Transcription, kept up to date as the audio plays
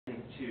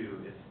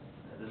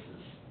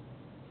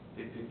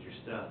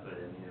stuff, but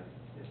I mean,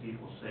 if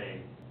people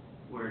say,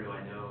 where do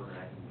I know that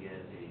I can get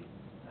a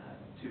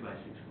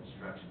 2x6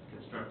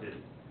 constructed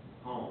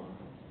home,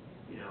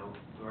 you know,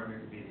 Gardner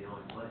could be the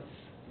only place.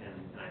 And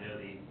I know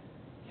the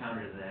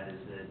counter to that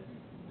is that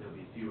there'll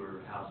be fewer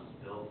houses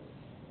built,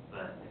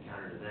 but the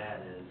counter to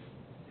that is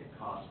it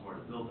costs more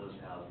to build those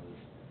houses.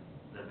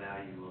 The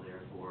value will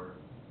therefore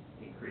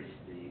increase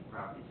the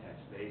property tax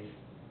base,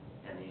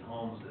 and the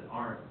homes that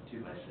aren't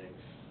 2x6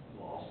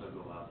 will also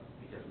go up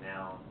because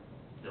now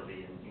there'll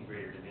be in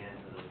greater demand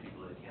for those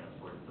people that can't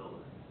afford to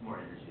build a more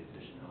energy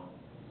efficient home.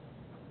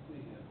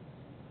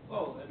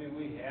 Well, I mean,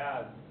 we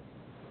had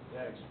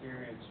that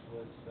experience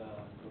with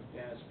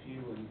Dennis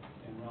Pugh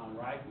and Ron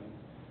Reichman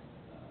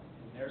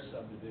in their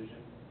subdivision.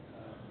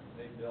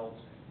 They built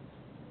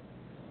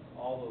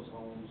all those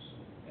homes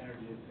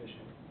energy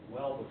efficient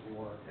well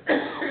before there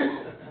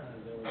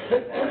was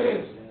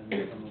requirements,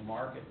 and from a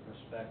market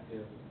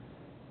perspective,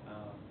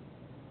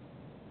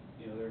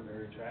 you know, they're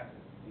very attractive.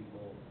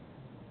 People,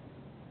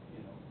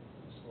 you know,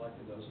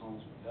 selected those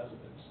homes because of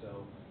it.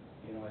 So,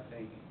 you know, I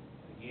think,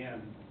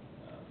 again,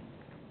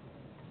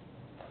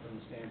 from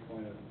the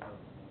standpoint of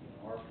you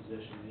know, our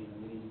position, you know,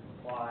 we need to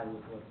comply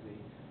with what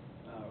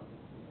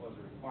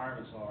the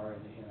requirements are,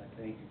 and I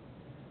think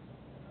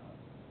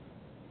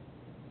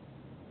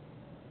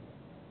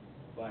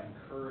by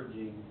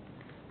encouraging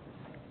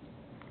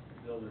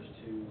builders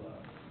to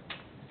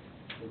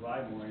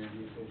provide more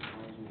energy efficient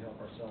homes, we help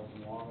ourselves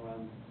in the long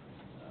run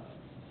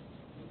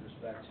with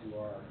respect to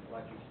our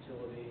electric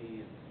utility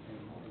and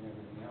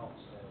everything else.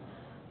 So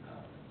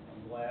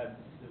I'm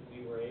glad that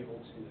we were able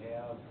to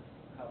have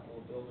a couple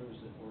of builders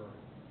that were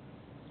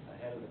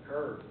ahead of the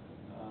curve,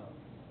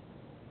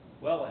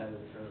 well ahead of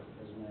the curve,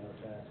 as a matter of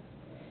fact.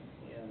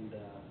 And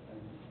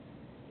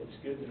it's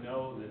good to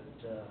know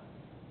that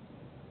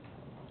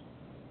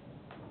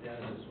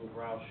Dennis is with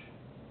Roush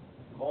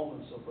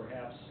Coleman, so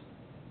perhaps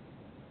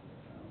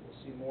we'll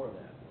see more of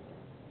that.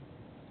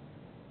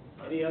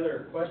 Any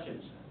other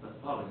questions? The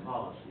public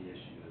policy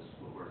issue is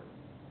what we're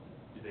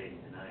debating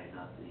tonight,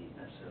 not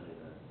necessarily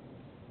the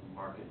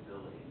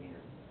marketability. I mean,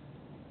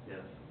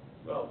 if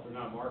well, if they're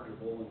not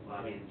marketable, and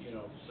I mean, you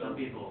know, some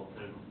people,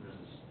 there's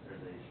a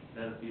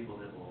set of people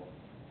that will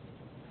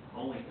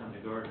only come to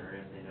Gardner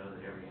if they know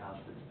that every house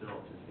that's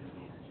built is going to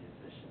be energy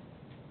efficient.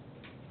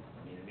 I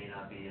mean, it may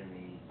not be in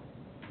the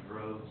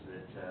groves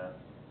that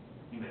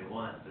you may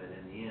want, but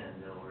in the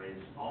end, it'll raise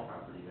all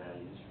property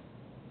values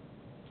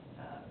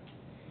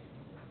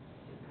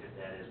if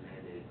that is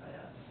mandated by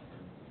us.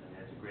 And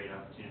that's a great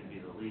opportunity to be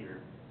the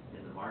leader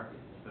in the market,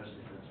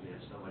 especially since we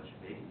have so much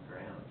vacant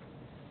ground,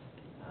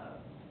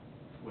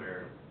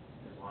 where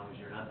as long as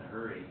you're not in a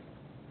hurry,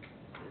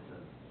 it's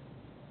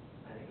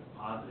I think a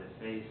positive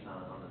face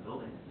on the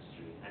building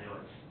industry. I know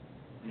it's,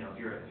 you know,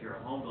 if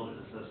you're a home builders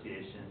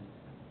association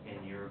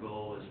and your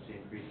goal is to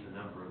increase the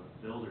number of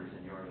builders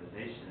in your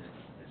organization,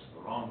 it's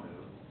the wrong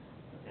move.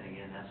 But then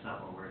again, that's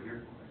not what we're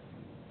here for.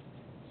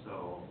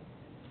 So,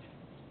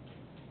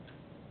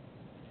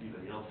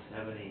 anybody else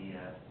have any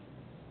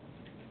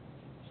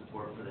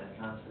support for that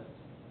concept?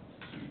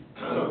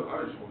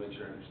 I just want to make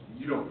sure I understand.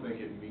 You don't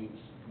think it means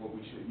what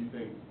we should, you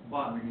think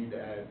we need to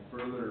add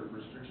further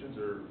restrictions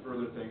or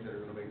further things that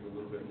are going to make it a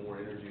little bit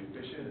more energy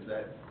efficient? Is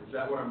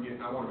that what I'm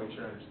getting? I want to make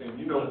sure I understand.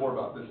 You know more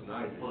about this than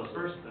I do. Well, the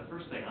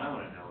first thing I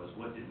want to know is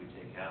what did we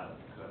take out of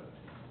the code?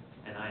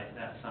 And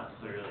that's not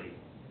clearly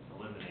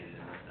eliminated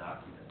in this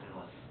document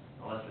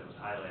unless it was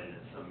highlighted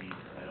in some meter.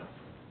 I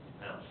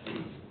don't see.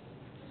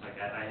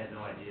 Like I had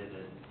no idea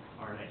that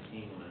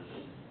R19 was,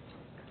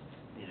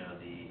 you know,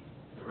 the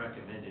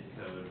recommended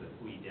code, but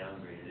we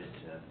downgraded it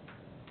to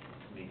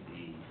meet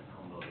the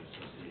Home Builders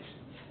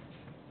Association's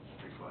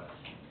request.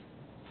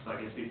 So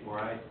I guess before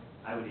I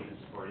would even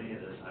support any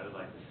of this, I would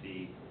like to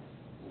see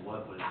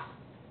what was,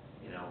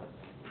 you know,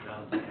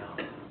 dumbed down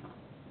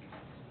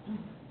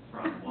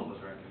from what was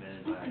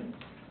recommended by,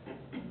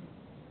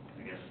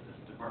 I guess,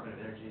 the Department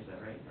of Energy. Is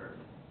that right? Or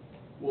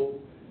well,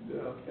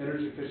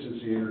 energy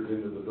efficiency entered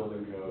into the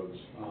building codes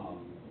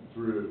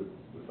through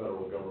the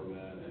federal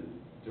government and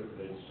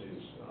different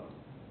agencies,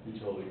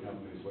 utility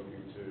companies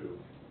looking to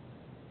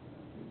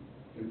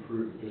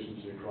improve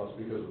efficiency across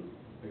because of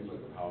things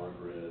like the power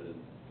grid. And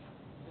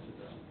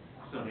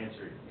so to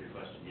answer your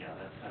question, yeah,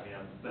 that's, I mean,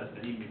 but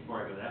even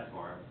before I go that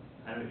far,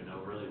 I don't even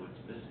know really what's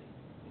missing.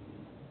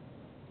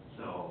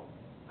 So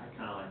I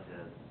kind of like to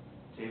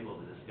table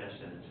the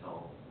discussion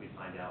until we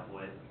find out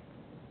what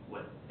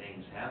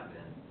things have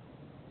been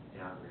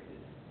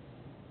downgraded.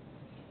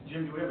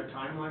 Jim, do we have a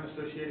timeline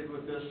associated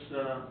with this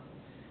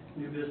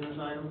new business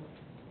item?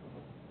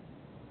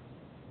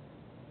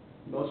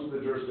 most of the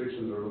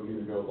jurisdictions are looking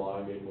to go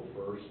live April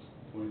 1st,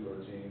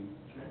 2013.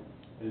 Okay.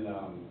 And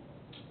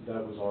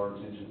that was our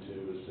intention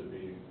too, is to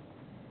be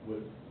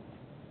with.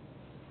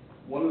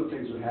 One of the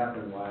things that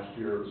happened last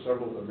year,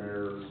 several of the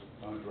mayors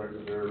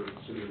directed their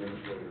city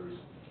administrators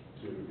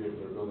to give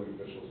their building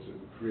officials to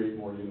create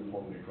more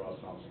uniformity across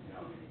Thompson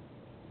County.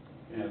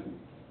 And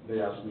they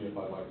asked me if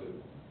I'd like to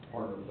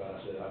partner with that. I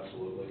said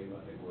absolutely.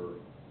 I think we're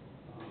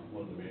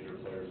one of the major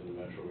players in the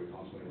metro. We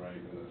constantly rank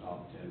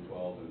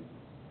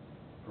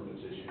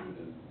permits issued,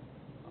 and,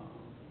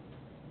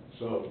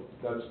 so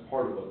that's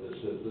part of what this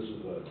is. This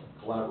is a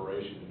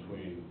collaboration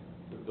between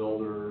the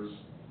builders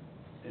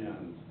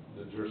and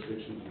the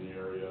jurisdictions in the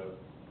area.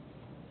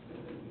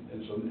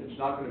 And so it's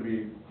not gonna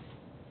be,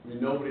 I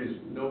mean,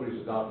 nobody's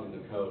adopting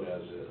the code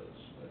as is,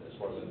 as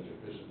far as energy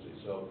efficiency.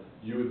 So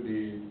you would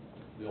be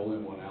the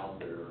only one out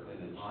there,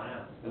 and it's, Oh,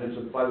 yeah. and it's,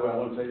 by the way, I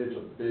want to tell you, it's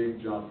a big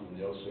jump from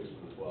the 06 to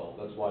the 12.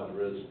 That's why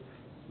there is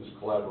this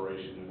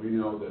collaboration, and we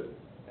know that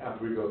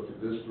after we go through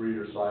this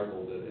 3-year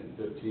cycle, that in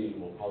 15,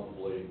 we'll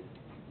probably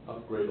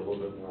upgrade a little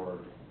bit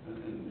more,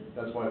 and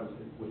that's why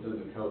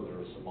within the code, there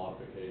are some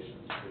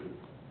modifications to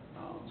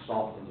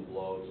soften the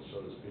blow,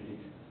 so to speak,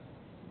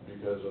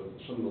 because of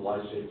some of the life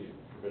safety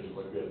provisions,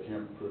 like we have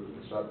tamper-proof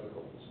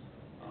receptacles.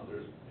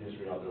 There's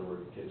history out there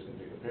where kids can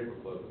take a paper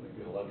clip and they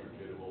get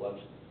electrocuted. Well,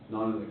 that's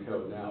not in the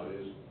code now.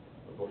 It is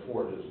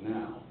before, it is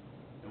now,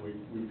 and we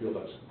feel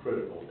that's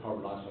critical.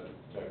 Carbon dioxide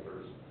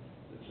detectors,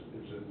 it's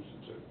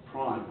a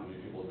crime how many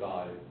people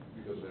die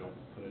because they don't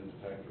put in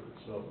detectors.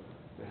 So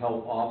to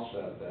help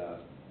offset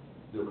that,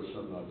 there was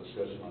some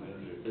discussion on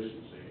energy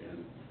efficiency,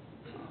 and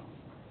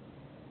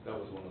that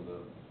was one of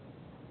the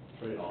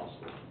trade-offs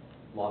with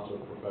lots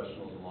of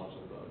professionals and lots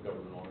of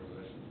government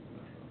organizations in the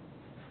metro.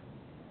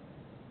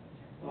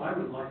 Well, I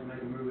would like to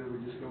make a move that we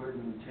just go ahead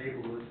and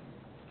table it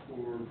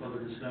for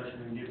further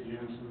discussion and give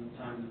Jim some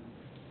time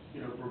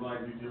to,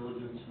 provide due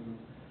diligence and,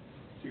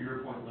 to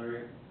your point,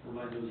 Larry,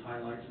 provide those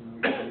highlights and then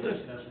we can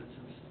discuss it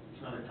since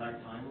it's not a tight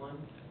timeline.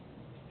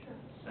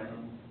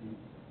 Second.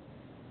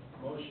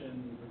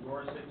 Motion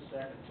Gregorczyk,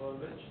 second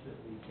Fodovich, that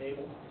we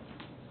table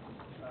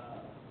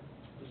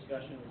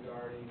discussion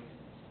regarding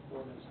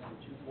ordinance number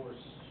 2420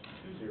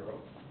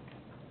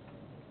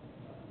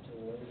 until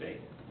a later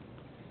date.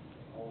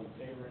 All in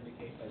favor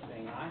indicate by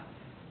saying aye.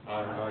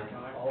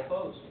 Aye. All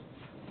opposed?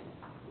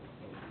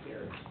 Motion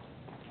carries.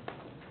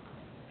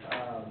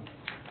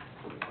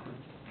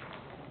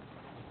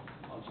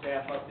 On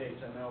staff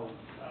updates, I know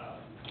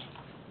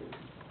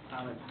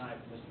comment tonight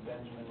from Mr.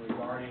 Benjamin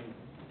regarding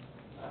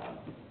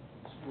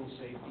school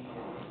safety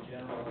in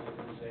general. It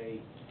was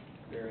a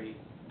very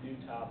new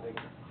topic.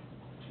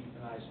 Chief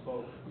and I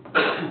spoke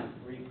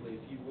briefly.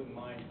 If you wouldn't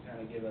mind,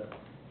 kind of give a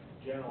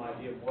general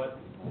idea of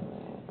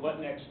what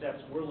next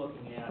steps we're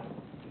looking at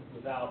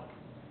without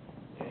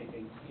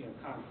anything,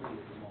 concrete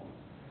at the moment.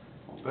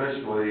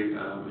 Basically,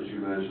 as you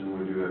mentioned,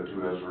 we do have 2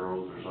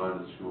 SROs that are assigned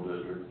to the school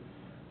district.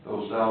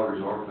 Those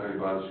salaries are paid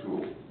by the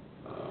school.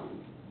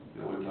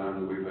 The only time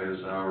that we pay the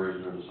salaries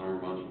is during the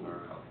summer months when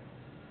they're out.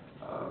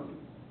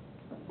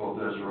 Both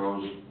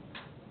SROs,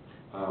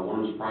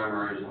 one is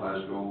primary is the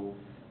high school,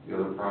 the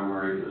other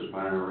primary is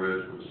Manor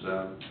Ridge, which is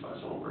out by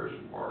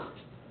Celebration Park.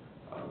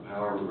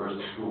 However, the rest of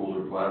the schools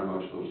are glad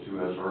much those 2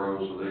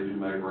 SROs, so they do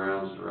make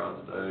rounds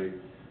throughout the day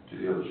to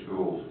the other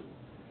schools.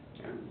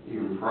 And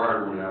even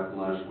prior to what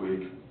happened last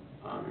week,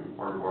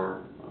 part of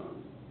our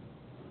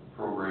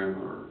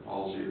program or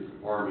policy at the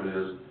department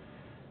is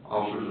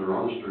officers that are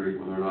on the street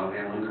when they're not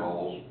handling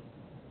calls,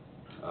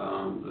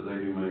 that they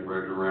do make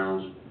regular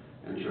rounds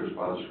and trips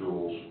by the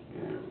schools,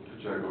 to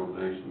check on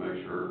things, to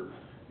make sure,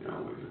 we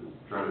can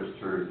try to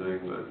secure everything,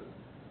 but,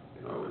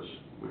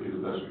 we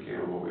do the best we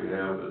can with what we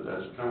have, but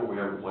that's kind of what we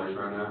have in place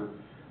right now.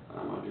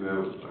 I do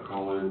have a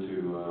call in to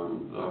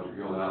Dr.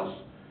 Gillhouse.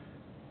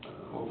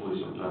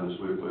 Hopefully sometime this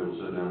week we'll be able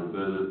to sit down and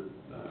visit,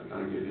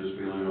 kind of get his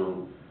feeling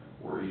on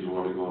where he's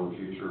wanting to go in the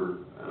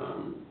future,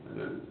 and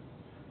then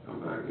come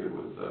back in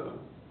with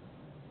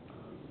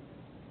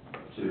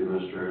city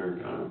administrator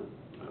and kind of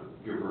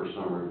give her a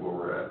summary of where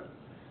we're at.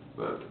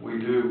 But we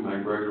do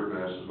make regular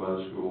passes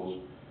by the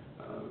schools.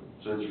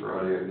 Since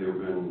Friday, they've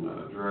been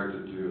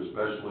directed to,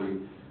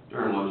 especially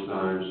during lunch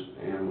times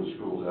and when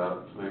school's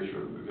out, to make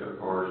sure that we've got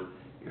cars,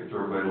 if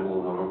they're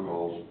available and not on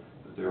calls,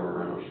 that they are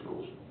around our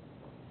schools.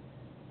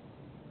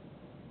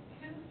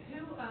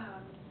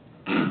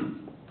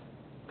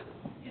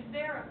 Is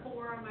there a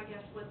forum, I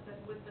guess, with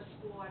the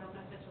school, I don't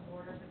know if it's a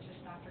board or if it's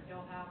just Dr.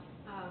 Gillhouse,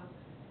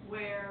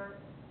 where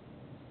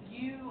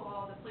you,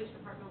 all the police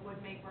department,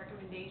 would make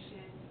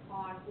recommendations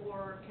on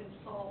or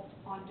consult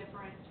on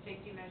different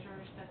safety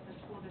measures that the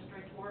school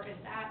district, or is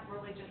that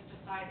really just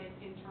decided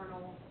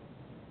internal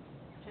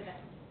to them?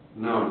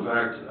 No, in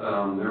fact,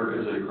 there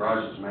is a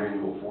crisis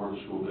manual for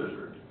the school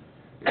district.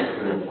 It's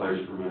been in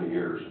place for many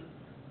years.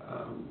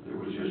 It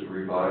was just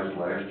revised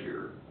last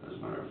year, as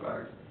a matter of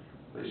fact.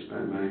 They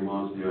spent many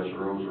months, the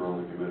SROs are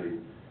on the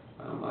committee.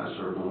 I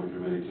served on the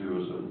committee too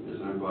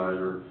as an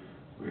advisor.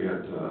 We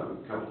had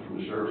a couple from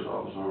the sheriff's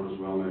office on it as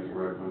well making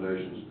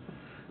recommendations.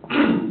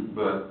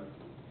 But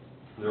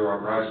there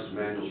are crisis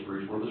manuals for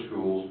each one of the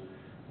schools.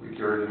 We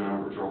carry them in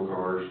our patrol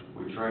cars.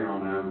 We train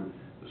on them.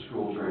 The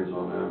school trains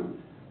on them.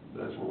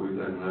 That's what we've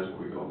done, and that's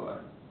what we go by.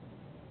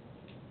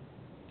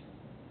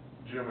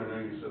 Jim, I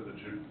know you said that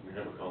you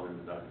have a call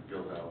into Dr.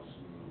 Gillhouse,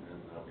 and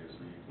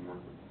obviously you can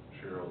work with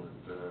Cheryl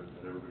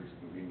at everybody's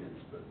convenience,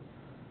 but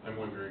I'm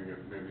wondering if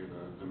maybe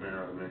the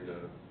mayor ought to make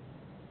or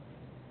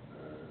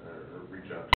reach out to